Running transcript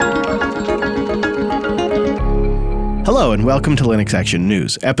Hello and welcome to Linux Action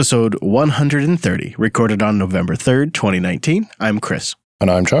News, episode 130, recorded on November 3rd, 2019. I'm Chris.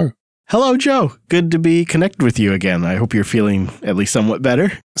 And I'm Joe. Hello, Joe. Good to be connected with you again. I hope you're feeling at least somewhat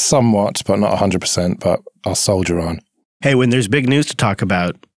better. Somewhat, but not 100%, but I'll soldier on. Hey, when there's big news to talk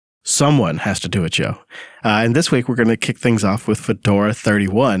about, someone has to do it, Joe. And this week we're going to kick things off with Fedora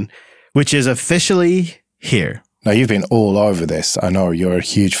 31, which is officially here. Now, you've been all over this. I know you're a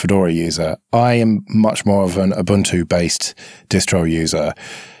huge Fedora user. I am much more of an Ubuntu-based distro user.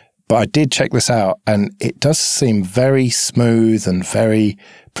 But I did check this out, and it does seem very smooth and very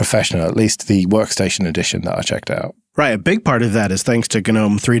professional, at least the Workstation edition that I checked out. Right. A big part of that is thanks to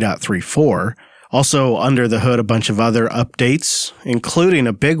GNOME 3.34. Also, under the hood, a bunch of other updates, including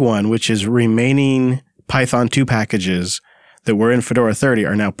a big one, which is remaining Python 2 packages that were in Fedora 30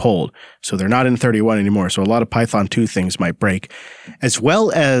 are now pulled. So they're not in 31 anymore. So a lot of Python 2 things might break, as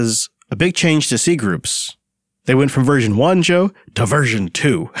well as a big change to C groups. They went from version 1, Joe, to version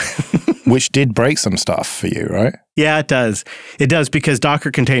 2. Which did break some stuff for you, right? Yeah, it does. It does because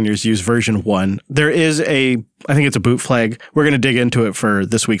Docker containers use version 1. There is I think it's a boot flag. We're going to dig into it for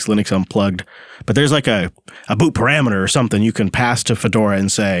this week's Linux Unplugged. But there's like a boot parameter or something you can pass to Fedora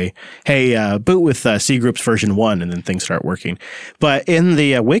and say, hey, boot with C groups version 1, and then things start working. But in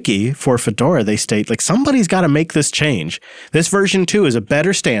the wiki for Fedora, they state, like, somebody's got to make this change. This version 2 is a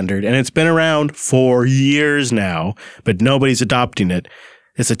better standard, and it's been around for years now, but nobody's adopting it.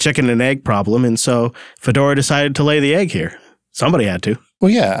 It's a chicken and egg problem, and so Fedora decided to lay the egg here. Somebody had to. Well,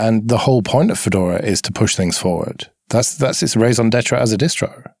 yeah, and the whole point of Fedora is to push things forward. That's its raison d'etre as a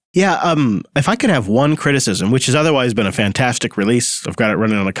distro. Yeah, if I could have one criticism, which has otherwise been a fantastic release, I've got it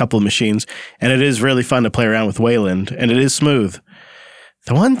running on a couple of machines, and it is really fun to play around with Wayland, and it is smooth.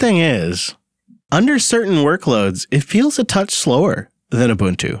 The one thing is, under certain workloads, it feels a touch slower than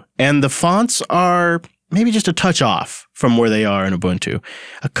Ubuntu, and the fonts are maybe just a touch off from where they are in Ubuntu.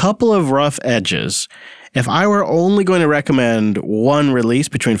 A couple of rough edges. If I were only going to recommend one release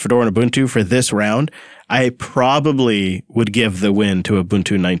between Fedora and Ubuntu for this round, I probably would give the win to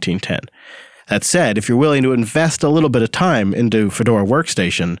Ubuntu 19.10. That said, if you're willing to invest a little bit of time into Fedora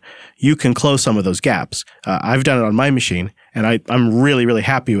Workstation, you can close some of those gaps. I've done it on my machine, and I'm really, really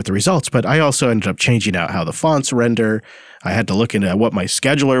happy with the results, but I also ended up changing out how the fonts render. I had to look into what my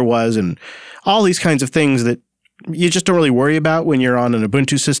scheduler was and all these kinds of things that you just don't really worry about when you're on an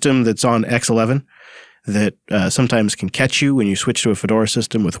Ubuntu system that's on X11 that sometimes can catch you when you switch to a Fedora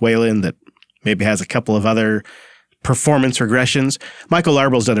system with Wayland that maybe has a couple of other performance regressions. Michael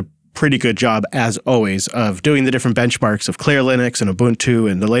Larbel's done a pretty good job, as always, of doing the different benchmarks of Clear Linux and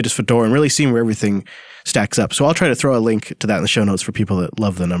Ubuntu and the latest Fedora and really seeing where everything stacks up. So I'll try to throw a link to that in the show notes for people that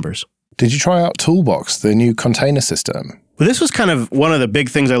love the numbers. Did you try out Toolbox, the new container system? Well, this was kind of one of the big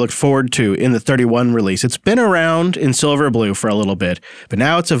things I looked forward to in the 31 release. It's been around in Silverblue for a little bit, but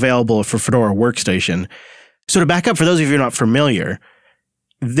now it's available for Fedora Workstation. So to back up, for those of you who are not familiar,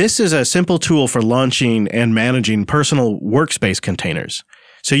 this is a simple tool for launching and managing personal workspace containers.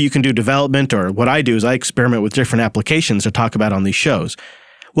 So you can do development, or what I do is I experiment with different applications to talk about on these shows.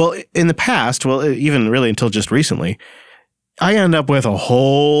 Well, in the past, even really until just recently, I end up with a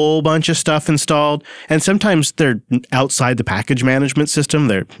whole bunch of stuff installed, and sometimes they're outside the package management system.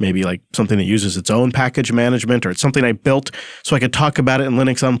 They're maybe like something that uses its own package management, or it's something I built so I could talk about it in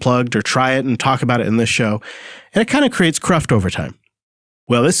Linux Unplugged or try it and talk about it in this show. And it kind of creates cruft over time.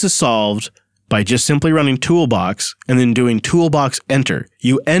 Well, this is solved by just simply running Toolbox and then doing Toolbox enter.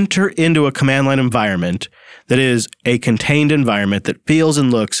 You enter into a command line environment that is a contained environment that feels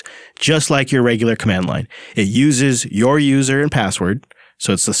and looks just like your regular command line. It uses your user and password,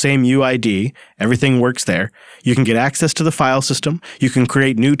 so it's the same UID. Everything works there. You can get access to the file system. You can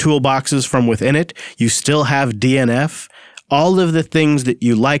create new toolboxes from within it. You still have DNF. All of the things that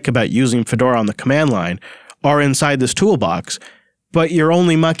you like about using Fedora on the command line are inside this toolbox, but you're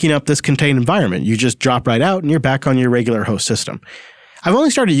only mucking up this contained environment. You just drop right out and you're back on your regular host system. I've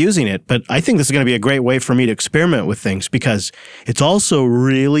only started using it, but I think this is going to be a great way for me to experiment with things because it's also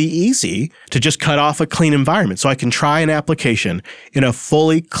really easy to just cut off a clean environment. So I can try an application in a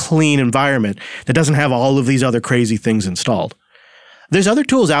fully clean environment that doesn't have all of these other crazy things installed. There's other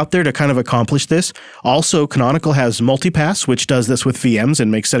tools out there to kind of accomplish this. Also, Canonical has Multipass, which does this with VMs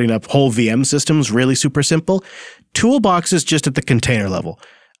and makes setting up whole VM systems really super simple. Toolbox is just at the container level,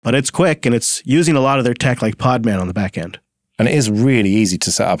 but it's quick and it's using a lot of their tech like Podman on the back end. And it is really easy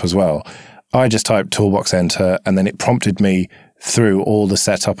to set up as well. I just typed Toolbox enter and then it prompted me through all the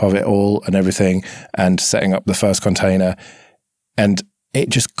setup of it all and everything and setting up the first container. And it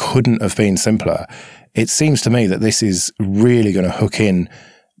just couldn't have been simpler. It seems to me that this is really going to hook in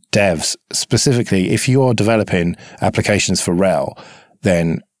devs, specifically if you're developing applications for RHEL,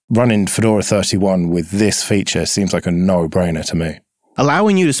 then running Fedora 31 with this feature seems like a no-brainer to me.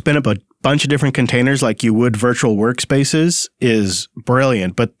 Allowing you to spin up a bunch of different containers like you would virtual workspaces is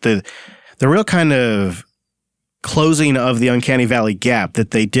brilliant, but the real kind of closing of the uncanny valley gap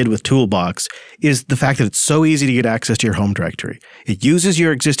that they did with Toolbox is the fact that it's so easy to get access to your home directory. It uses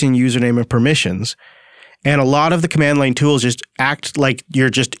your existing username and permissions, and a lot of the command line tools just act like you're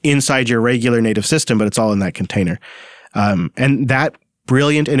just inside your regular native system, but it's all in that container. And that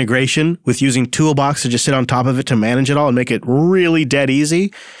brilliant integration with using Toolbox to just sit on top of it to manage it all and make it really dead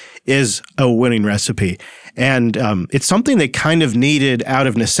easy is a winning recipe. And it's something they kind of needed out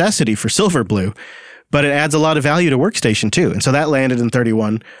of necessity for Silverblue, but it adds a lot of value to Workstation too. And so that landed in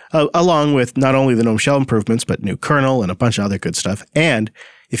 31, along with not only the GNOME Shell improvements, but new kernel and a bunch of other good stuff. And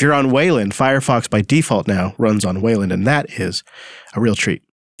if you're on Wayland, Firefox by default now runs on Wayland, and that is a real treat.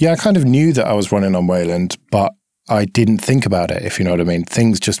 Yeah, I kind of knew that I was running on Wayland, but I didn't think about it, if you know what I mean.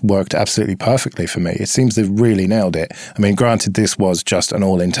 Things just worked absolutely perfectly for me. It seems they've really nailed it. I mean, granted, this was just an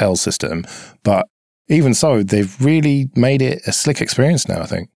all-Intel system, but even so, they've really made it a slick experience now, I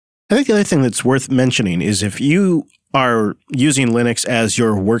think. I think the other thing that's worth mentioning is if you are using Linux as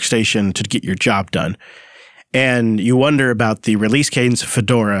your workstation to get your job done, and you wonder about the release cadence of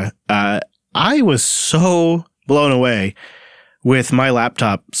Fedora, I was so blown away with my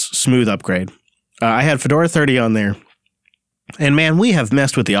laptop's smooth upgrade. I had Fedora 30 on there, and man, we have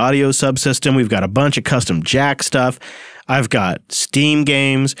messed with the audio subsystem. We've got a bunch of custom jack stuff. I've got Steam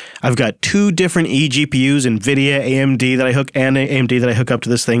games. I've got 2 different eGPUs, NVIDIA, AMD that I hook up to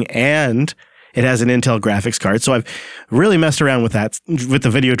this thing, and it has an Intel graphics card. So I've really messed around with that, with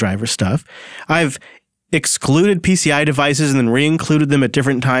the video driver stuff. I've excluded PCI devices and then re-included them at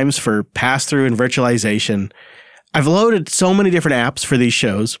different times for pass-through and virtualization. I've loaded so many different apps for these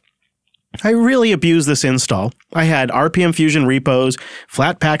shows. I really abused this install. I had RPM Fusion repos,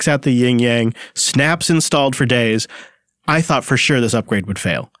 Flatpaks at the yin yang, snaps installed for days. I thought for sure this upgrade would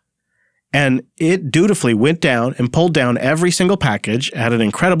fail. And it dutifully went down and pulled down every single package at an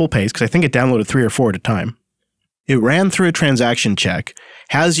incredible pace, because I think it downloaded 3 or 4 at a time. It ran through a transaction check,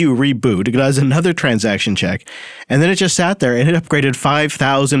 has you reboot, it does another transaction check, and then it just sat there and it upgraded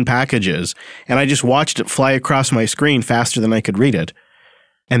 5,000 packages, and I just watched it fly across my screen faster than I could read it.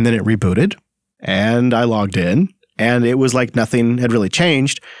 And then it rebooted, and I logged in, and it was like nothing had really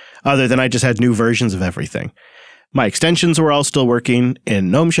changed, other than I just had new versions of everything. My extensions were all still working in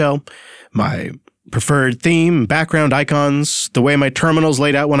GNOME Shell. My preferred theme, background icons, the way my terminal's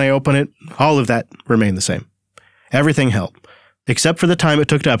laid out when I open it, all of that remained the same. Everything held, except for the time it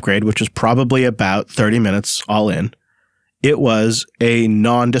took to upgrade, which was probably about 30 minutes all in. It was a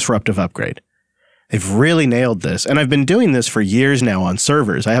non-disruptive upgrade. They've really nailed this. And I've been doing this for years now on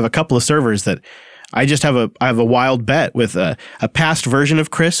servers. I have a couple of servers that I just have a wild bet with a past version of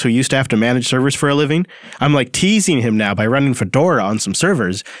Chris who used to have to manage servers for a living. I'm like teasing him now by running Fedora on some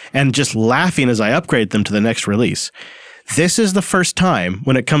servers and just laughing as I upgrade them to the next release. This is the first time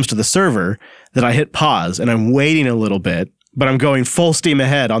when it comes to the server that I hit pause and I'm waiting a little bit, but I'm going full steam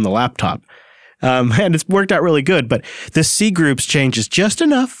ahead on the laptop. And it's worked out really good, but the C groups changes just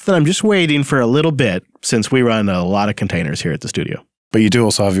enough that I'm just waiting for a little bit since we run a lot of containers here at the studio. But you do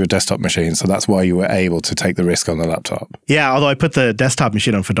also have your desktop machine, so that's why you were able to take the risk on the laptop. Yeah, although I put the desktop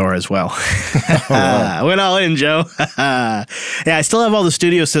machine on Fedora as well. Went all in, Joe. Yeah, I still have all the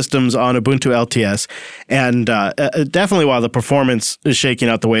studio systems on Ubuntu LTS, and definitely while the performance is shaking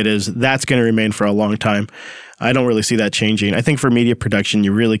out the way it is, that's going to remain for a long time. I don't really see that changing. I think for media production,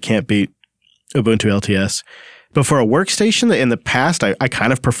 you really can't beat Ubuntu LTS. But for a workstation, in the past, I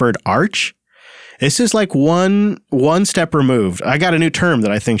kind of preferred Arch. This is like one step removed. I got a new term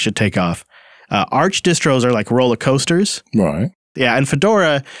that I think should take off. Arch distros are like roller coasters. Right. Yeah, and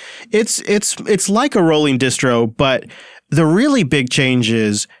Fedora, it's like a rolling distro, but the really big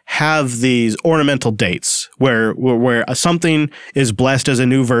changes have these ornamental dates where something is blessed as a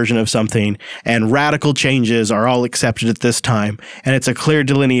new version of something, and radical changes are all accepted at this time, and it's a clear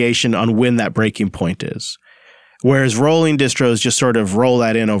delineation on when that breaking point is. Whereas rolling distros just sort of roll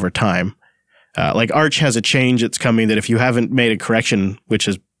that in over time. Like Arch has a change that's coming that if you haven't made a correction, which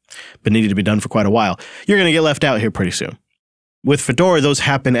has been needed to be done for quite a while, you're going to get left out here pretty soon. With Fedora, those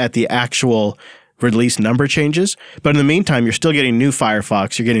happen at the actual release number changes. But in the meantime, you're still getting new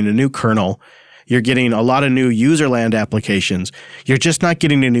Firefox. You're getting a new kernel. You're getting a lot of new userland applications. You're just not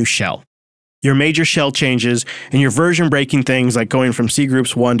getting a new shell. Your major shell changes and your version breaking things like going from C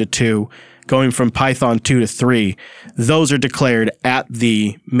groups 1 to 2, going from Python 2 to 3, those are declared at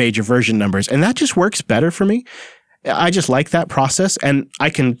the major version numbers. And that just works better for me. I just like that process, and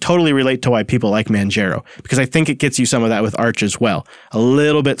I can totally relate to why people like Manjaro, because I think it gets you some of that with Arch as well. A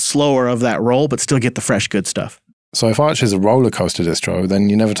little bit slower of that roll, but still get the fresh, good stuff. So if Arch is a roller coaster distro, then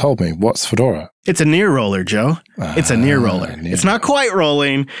you never told me. What's Fedora? It's a near roller, Joe. It's a near roller. It's not quite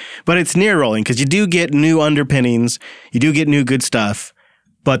rolling, but it's near rolling, because you do get new underpinnings, you do get new good stuff,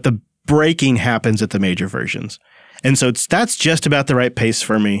 but the breaking happens at the major versions. And so that's just about the right pace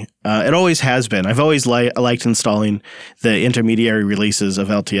for me. It always has been. I've always liked installing the intermediary releases of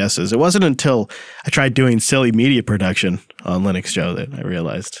LTSs. It wasn't until I tried doing silly media production on Linux, Joe, that I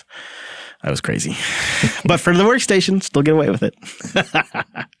realized I was crazy. But for the workstation, still get away with it.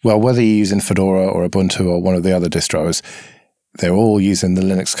 Well, whether you're using Fedora or Ubuntu or one of the other distros, they're all using the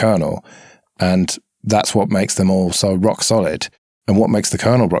Linux kernel. And that's what makes them all so rock solid. And what makes the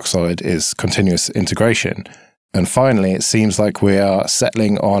kernel rock solid is continuous integration. And finally, it seems like we are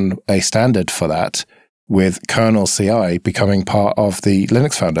settling on a standard for that, with kernel CI becoming part of the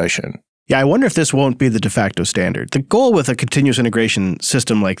Linux Foundation. Yeah, I wonder if this won't be the de facto standard. The goal with a continuous integration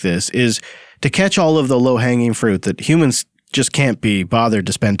system like this is to catch all of the low-hanging fruit that humans just can't be bothered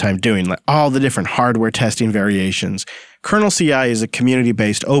to spend time doing, like all the different hardware testing variations. Kernel CI is a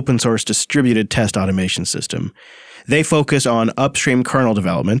community-based, open-source, distributed test automation system. They focus on upstream kernel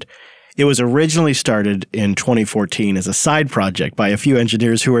development. It was originally started in 2014 as a side project by a few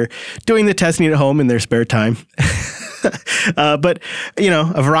engineers who were doing the testing at home in their spare time. But,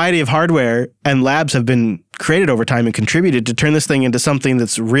 a variety of hardware and labs have been created over time and contributed to turn this thing into something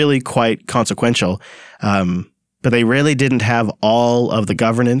that's really quite consequential. But they really didn't have all of the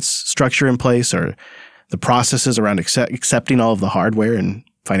governance structure in place or the processes around accepting all of the hardware and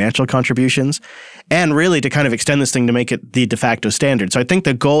financial contributions, and really to kind of extend this thing to make it the de facto standard. So I think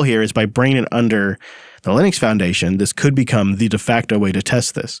the goal here is by bringing it under the Linux Foundation, this could become the de facto way to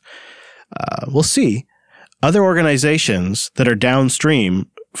test this. We'll see. Other organizations that are downstream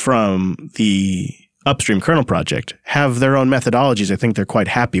from the upstream kernel project have their own methodologies I think they're quite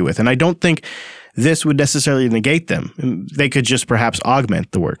happy with. And I don't think this would necessarily negate them. They could just perhaps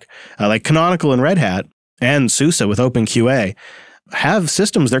augment the work. Like Canonical and Red Hat and SUSE with OpenQA have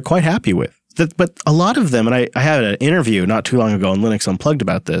systems they're quite happy with. But a lot of them, and I had an interview not too long ago on Linux Unplugged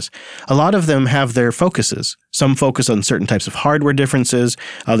about this, a lot of them have their focuses. Some focus on certain types of hardware differences,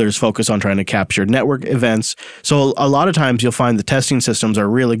 others focus on trying to capture network events. So a lot of times you'll find the testing systems are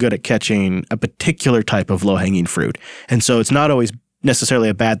really good at catching a particular type of low-hanging fruit. And so it's not always necessarily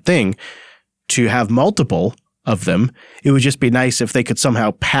a bad thing to have multiple of them. It would just be nice if they could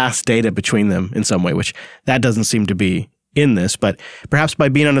somehow pass data between them in some way, which that doesn't seem to be in this, but perhaps by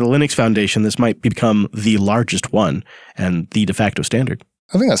being under the Linux Foundation, this might become the largest one and the de facto standard.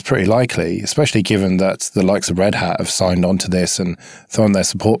 I think that's pretty likely, especially given that the likes of Red Hat have signed on to this and thrown their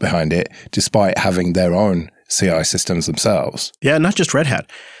support behind it, despite having their own CI systems themselves. Yeah, not just Red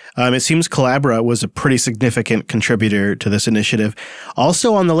Hat. It seems Collabora was a pretty significant contributor to this initiative.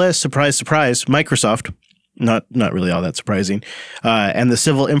 Also on the list, surprise, surprise, Microsoft. Not really all that surprising. And the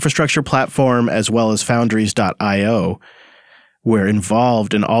Civil Infrastructure Platform, as well as Foundries.io, were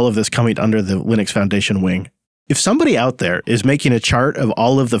involved in all of this coming under the Linux Foundation wing. If somebody out there is making a chart of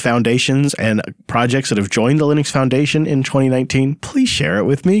all of the foundations and projects that have joined the Linux Foundation in 2019, please share it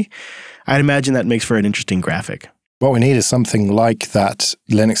with me. I'd imagine that makes for an interesting graphic. What we need is something like that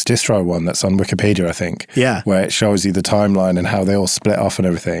Linux distro one that's on Wikipedia, I think. Yeah. Where it shows you the timeline and how they all split off and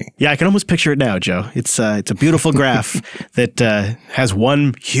everything. Yeah, I can almost picture it now, Joe. It's a beautiful graph that has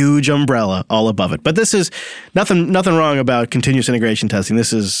one huge umbrella all above it. But this is nothing wrong about continuous integration testing.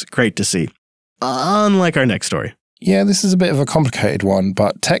 This is great to see. Unlike our next story. Yeah, this is a bit of a complicated one,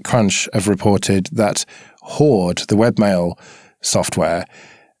 but TechCrunch have reported that Horde, the webmail software,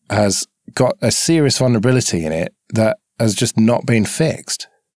 has got a serious vulnerability in it that has just not been fixed.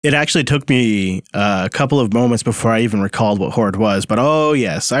 It actually took me a couple of moments before I even recalled what Horde was, but oh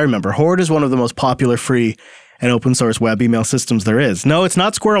yes, I remember. Horde is one of the most popular free and open source web email systems there is. No, it's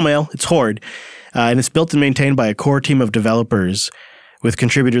not Squirrel Mail, it's Horde, and it's built and maintained by a core team of developers with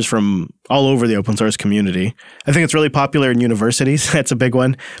contributors from all over the open source community. I think it's really popular in universities, that's a big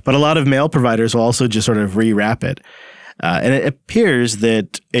one, but a lot of mail providers will also just sort of rewrap it. And it appears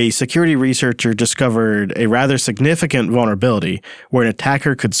that a security researcher discovered a rather significant vulnerability where an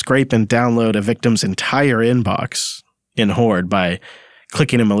attacker could scrape and download a victim's entire inbox in Horde by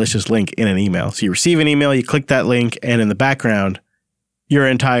clicking a malicious link in an email. So you receive an email, you click that link, and in the background, your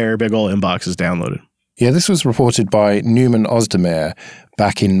entire big old inbox is downloaded. Yeah, this was reported by Newman Ozdemir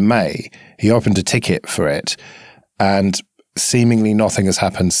back in May. He opened a ticket for it, and seemingly nothing has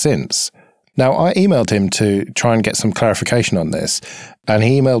happened since. Now, I emailed him to try and get some clarification on this, and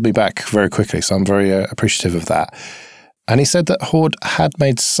he emailed me back very quickly, so I'm very appreciative of that. And he said that Horde had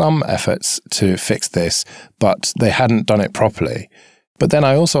made some efforts to fix this, but they hadn't done it properly. But then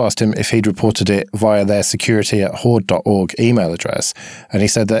I also asked him if he'd reported it via their security@horde.org email address, and he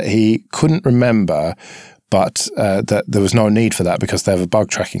said that he couldn't remember, but that there was no need for that because they have a bug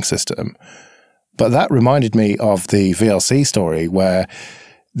tracking system. But that reminded me of the VLC story where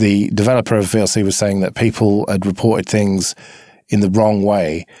the developer of VLC was saying that people had reported things in the wrong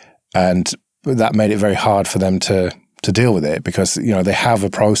way, and that made it very hard for them to deal with it because, they have a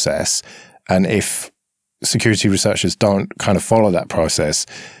process, and if security researchers don't kind of follow that process,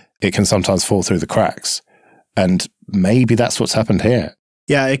 it can sometimes fall through the cracks. And maybe that's what's happened here.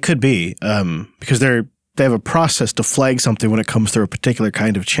 Yeah, it could be because they have a process to flag something when it comes through a particular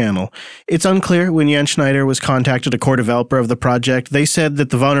kind of channel. It's unclear when Jens Schneider was contacted, a core developer of the project. They said that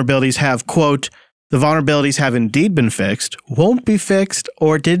the vulnerabilities have, quote, the vulnerabilities have indeed been fixed, won't be fixed,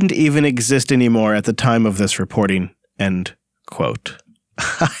 or didn't even exist anymore at the time of this reporting, end quote.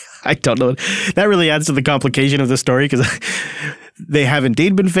 I don't know. That really adds to the complication of the story because they have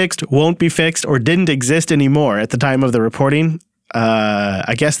indeed been fixed, won't be fixed, or didn't exist anymore at the time of the reporting.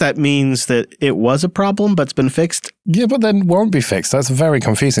 I guess that means that it was a problem, but it's been fixed. Yeah, but then won't be fixed. That's very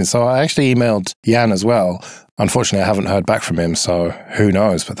confusing. So I actually emailed Jan as well. Unfortunately, I haven't heard back from him, so who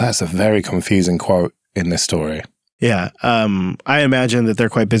knows? But that's a very confusing quote in this story. Yeah, I imagine that they're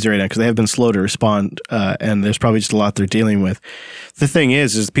quite busy right now because they have been slow to respond, and there's probably just a lot they're dealing with. The thing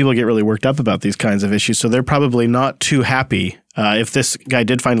is people get really worked up about these kinds of issues, so they're probably not too happy. If this guy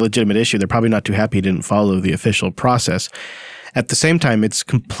did find a legitimate issue, they're probably not too happy he didn't follow the official process. At the same time, it's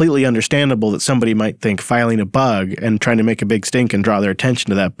completely understandable that somebody might think filing a bug and trying to make a big stink and draw their attention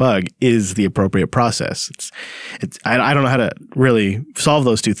to that bug is the appropriate process. I don't know how to really solve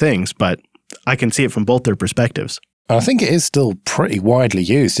those two things, but I can see it from both their perspectives. I think it is still pretty widely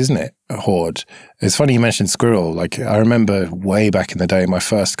used, isn't it, Horde? It's funny you mentioned Squirrel. I remember way back in the day, my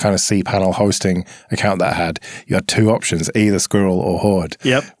first kind of cPanel hosting account that I had, you had two options, either Squirrel or Horde.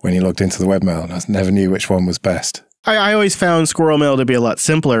 Yep. When you logged into the webmail, and I never knew which one was best. I always found Squirrel Mail to be a lot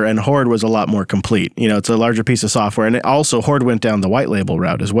simpler, and Horde was a lot more complete. It's a larger piece of software, and also Horde went down the white label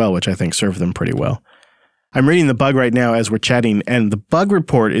route as well, which I think served them pretty well. I'm reading the bug right now as we're chatting, and the bug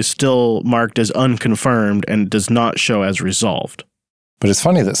report is still marked as unconfirmed and does not show as resolved. But it's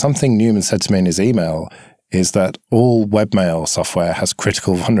funny that something Newman said to me in his email is that all webmail software has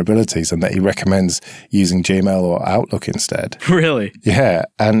critical vulnerabilities and that he recommends using Gmail or Outlook instead. Really? Yeah,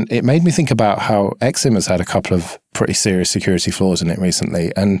 and it made me think about how Exim has had a couple of pretty serious security flaws in it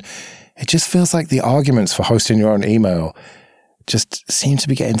recently, and it just feels like the arguments for hosting your own email just seem to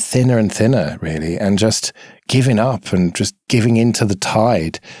be getting thinner and thinner, really, and just giving up and just giving into the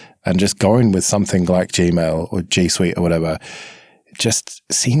tide and just going with something like Gmail or G Suite or whatever. It just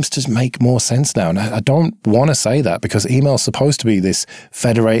seems to make more sense now. And I don't want to say that because email is supposed to be this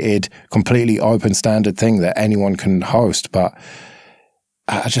federated, completely open standard thing that anyone can host. But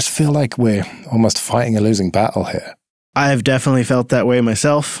I just feel like we're almost fighting a losing battle here. I've definitely felt that way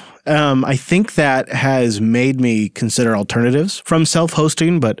myself. I think that has made me consider alternatives from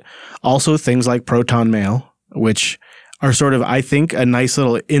self-hosting, but also things like Proton Mail, which are sort of, I think, a nice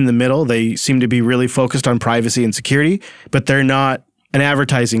little in the middle. They seem to be really focused on privacy and security, but they're not an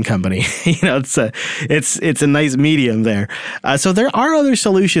advertising company. It's a nice medium there. So there are other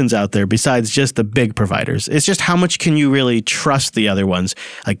solutions out there besides just the big providers. It's just how much can you really trust the other ones?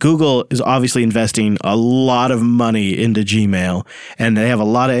 Like Google is obviously investing a lot of money into Gmail, and they have a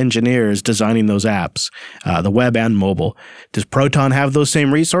lot of engineers designing those apps, the web and mobile. Does Proton have those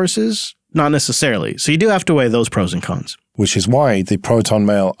same resources? Not necessarily. So you do have to weigh those pros and cons. Which is why the Proton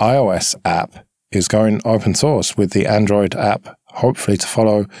Mail iOS app is going open source with the Android app hopefully to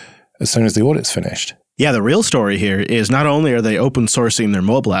follow as soon as the audit's finished. Yeah, the real story here is not only are they open sourcing their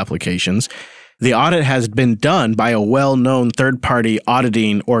mobile applications, the audit has been done by a well-known third-party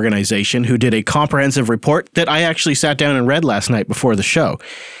auditing organization who did a comprehensive report that I actually sat down and read last night before the show.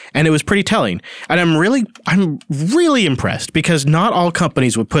 And it was pretty telling. And I'm really impressed because not all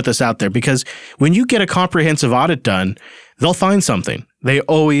companies would put this out there, because when you get a comprehensive audit done, they'll find something. They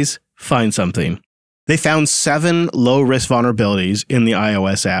always find something. They found 7 low-risk vulnerabilities in the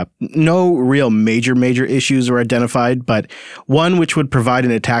iOS app. No real major issues were identified, but one which would provide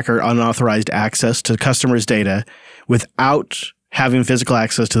an attacker unauthorized access to customers' data without having physical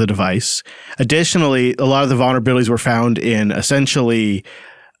access to the device. Additionally, a lot of the vulnerabilities were found in essentially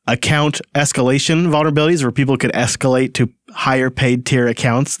account escalation vulnerabilities where people could escalate to higher paid tier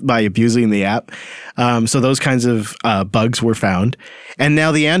accounts by abusing the app. So those kinds of bugs were found. And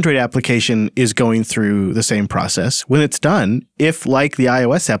now the Android application is going through the same process. When it's done, if like the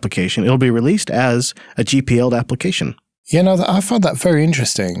iOS application, it'll be released as a GPL'd application. You know, I found that very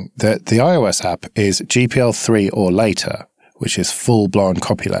interesting that the iOS app is GPL 3 or later, which is full-blown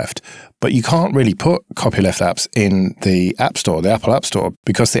copyleft. But you can't really put copyleft apps in the App Store, the Apple App Store,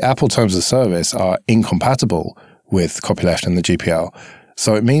 because the Apple Terms of Service are incompatible with copyleft and the GPL.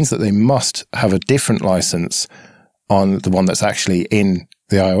 So it means that they must have a different license on the one that's actually in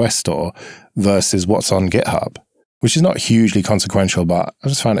the iOS store versus what's on GitHub, which is not hugely consequential, but I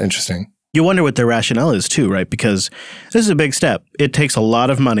just found it interesting. You wonder what their rationale is too, right? Because this is a big step. It takes a lot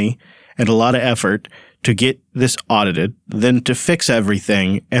of money and a lot of effort to get this audited, then to fix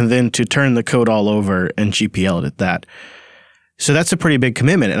everything, and then to turn the code all over and GPL it at that. So that's a pretty big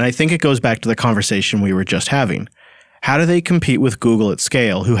commitment. And I think it goes back to the conversation we were just having. How do they compete with Google at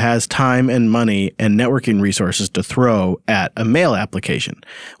scale, who has time and money and networking resources to throw at a mail application?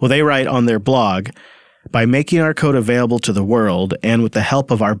 Well, they write on their blog, by making our code available to the world and with the help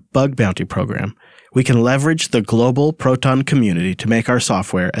of our bug bounty program, we can leverage the global Proton community to make our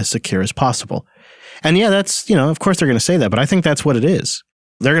software as secure as possible. And yeah, that's, of course they're going to say that, but I think that's what it is.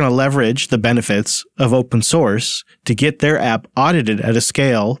 They're going to leverage the benefits of open source to get their app audited at a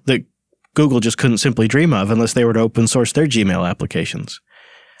scale that Google just couldn't simply dream of unless they were to open source their Gmail applications.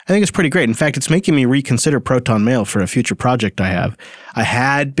 I think it's pretty great. In fact, it's making me reconsider Proton Mail for a future project I have. I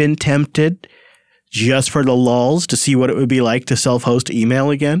had been tempted just for the lulz to see what it would be like to self-host email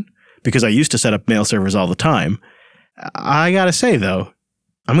again, because I used to set up mail servers all the time. I got to say, though,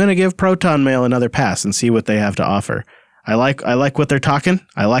 I'm going to give Proton Mail another pass and see what they have to offer. I like what they're talking.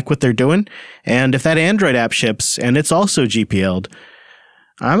 I like what they're doing. And if that Android app ships and it's also GPL'd,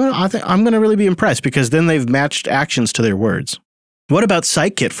 I'm going to really be impressed, because then they've matched actions to their words. What about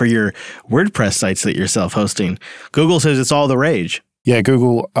SiteKit for your WordPress sites that you're self-hosting? Google says it's all the rage. Yeah,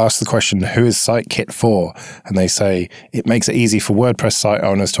 Google asked the question, who is SiteKit for? And they say it makes it easy for WordPress site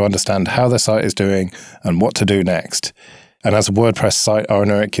owners to understand how their site is doing and what to do next. And as a WordPress site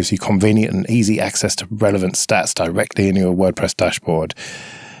owner, it gives you convenient and easy access to relevant stats directly in your WordPress dashboard.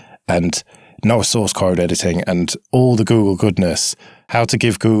 And no source code editing and all the Google goodness. How to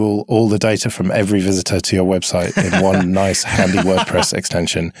give Google all the data from every visitor to your website in one nice, handy WordPress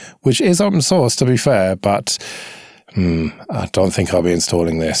extension, which is open source, to be fair, but I don't think I'll be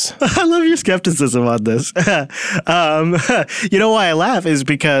installing this. I love your skepticism on this. You know why I laugh is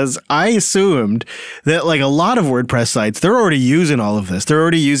because I assumed that like a lot of WordPress sites, they're already using all of this. They're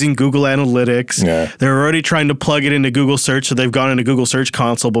already using Google Analytics. Yeah. They're already trying to plug it into Google Search. So they've gone into Google Search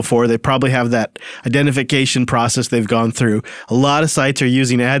Console before. They probably have that identification process they've gone through. A lot of sites are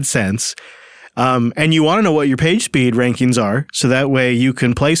using AdSense. And you want to know what your page speed rankings are, so that way you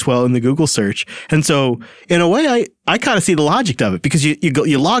can place well in the Google search. And so, in a way, I kind of see the logic of it, because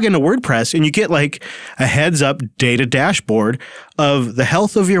you log into WordPress and you get like a heads-up data dashboard of the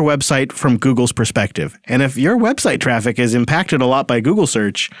health of your website from Google's perspective. And if your website traffic is impacted a lot by Google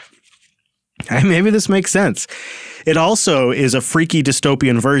search, maybe this makes sense. It also is a freaky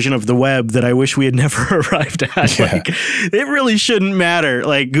dystopian version of the web that I wish we had never arrived at. Yeah. Like, it really shouldn't matter.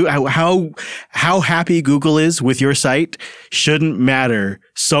 Like how happy Google is with your site shouldn't matter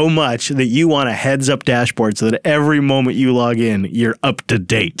so much that you want a heads-up dashboard so that every moment you log in, you're up to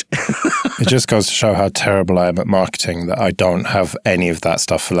date. It just goes to show how terrible I am at marketing that I don't have any of that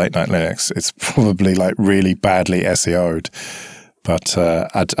stuff for Late Night Linux. It's probably like really badly SEO'd. But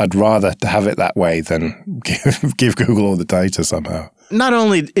I'd rather have it that way than give Google all the data somehow. Not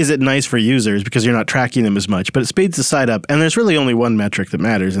only is it nice for users because you're not tracking them as much, but it speeds the site up. And there's really only one metric that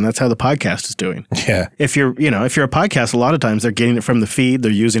matters, and that's how the podcast is doing. Yeah. If you're a podcast, a lot of times they're getting it from the feed.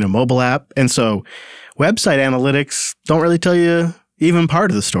 They're using a mobile app. And so website analytics don't really tell you even part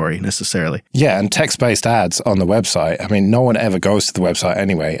of the story necessarily. Yeah, and text-based ads on the website. I mean, no one ever goes to the website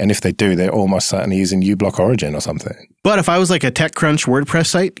anyway. And if they do, they're almost certainly using uBlock Origin or something. But if I was like a TechCrunch WordPress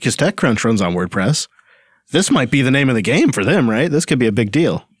site, because TechCrunch runs on WordPress, this might be the name of the game for them, right? This could be a big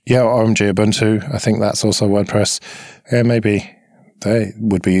deal. Yeah, OMG Ubuntu. I think that's also WordPress. Yeah, maybe they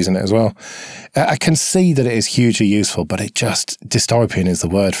would be using it as well. I can see that it is hugely useful, but dystopian is the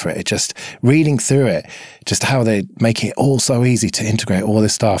word for it. It just, reading through it, just how they make it all so easy to integrate all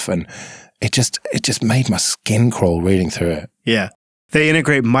this stuff. And it just made my skin crawl reading through it. Yeah. They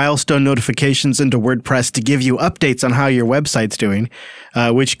integrate milestone notifications into WordPress to give you updates on how your website's doing,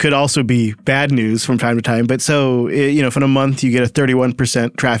 which could also be bad news from time to time. But so, if in a month you get a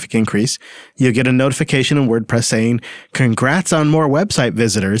 31% traffic increase, you'll get a notification in WordPress saying, congrats on more website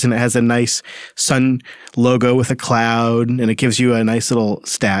visitors. And it has a nice sun logo with a cloud, and it gives you a nice little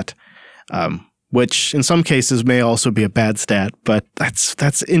stat. Which in some cases may also be a bad stat, but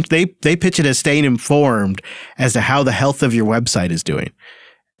they pitch it as staying informed as to how the health of your website is doing.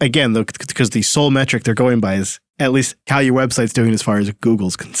 Again, because the sole metric they're going by is at least how your website's doing as far as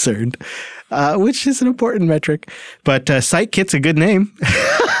Google's concerned, which is an important metric. But SiteKit's a good name.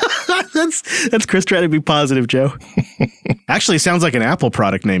 That's Chris trying to be positive, Joe. Actually, sounds like an Apple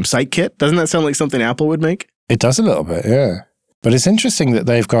product name, SiteKit. Doesn't that sound like something Apple would make? It does a little bit, yeah. But it's interesting that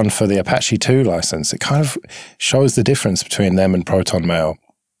they've gone for the Apache 2 license. It kind of shows the difference between them and ProtonMail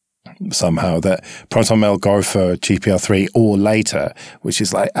somehow, that ProtonMail go for GPL3 or later, which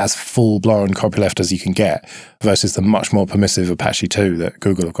is like as full-blown copyleft as you can get, versus the much more permissive Apache 2 that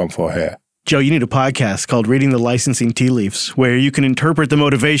Google have gone for here. Joe, you need a podcast called Reading the Licensing Tea Leaves, where you can interpret the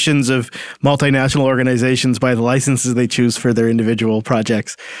motivations of multinational organizations by the licenses they choose for their individual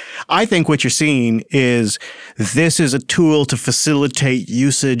projects. I think what you're seeing is this is a tool to facilitate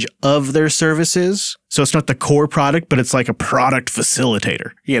usage of their services. So it's not the core product, but it's like a product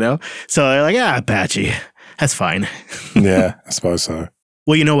facilitator, So they're like, Apache, that's fine. Yeah, I suppose so.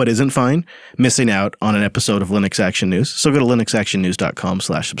 Well, you know what isn't fine? Missing out on an episode of Linux Action News. So go to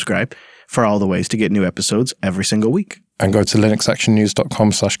linuxactionnews.com/subscribe for all the ways to get new episodes every single week. And go to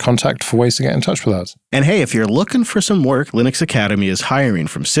linuxactionnews.com/contact for ways to get in touch with us. And hey, if you're looking for some work, Linux Academy is hiring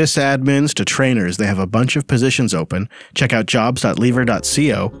from sysadmins to trainers. They have a bunch of positions open. Check out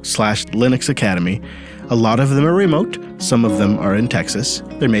jobs.lever.co/Linux Academy. A lot of them are remote. Some of them are in Texas.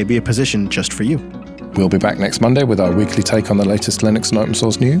 There may be a position just for you. We'll be back next Monday with our weekly take on the latest Linux and open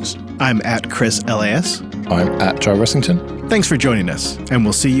source news. I'm at Chris LAS. I'm at Joe Ressington. Thanks for joining us, and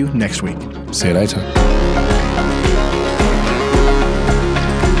we'll see you next week. See you later.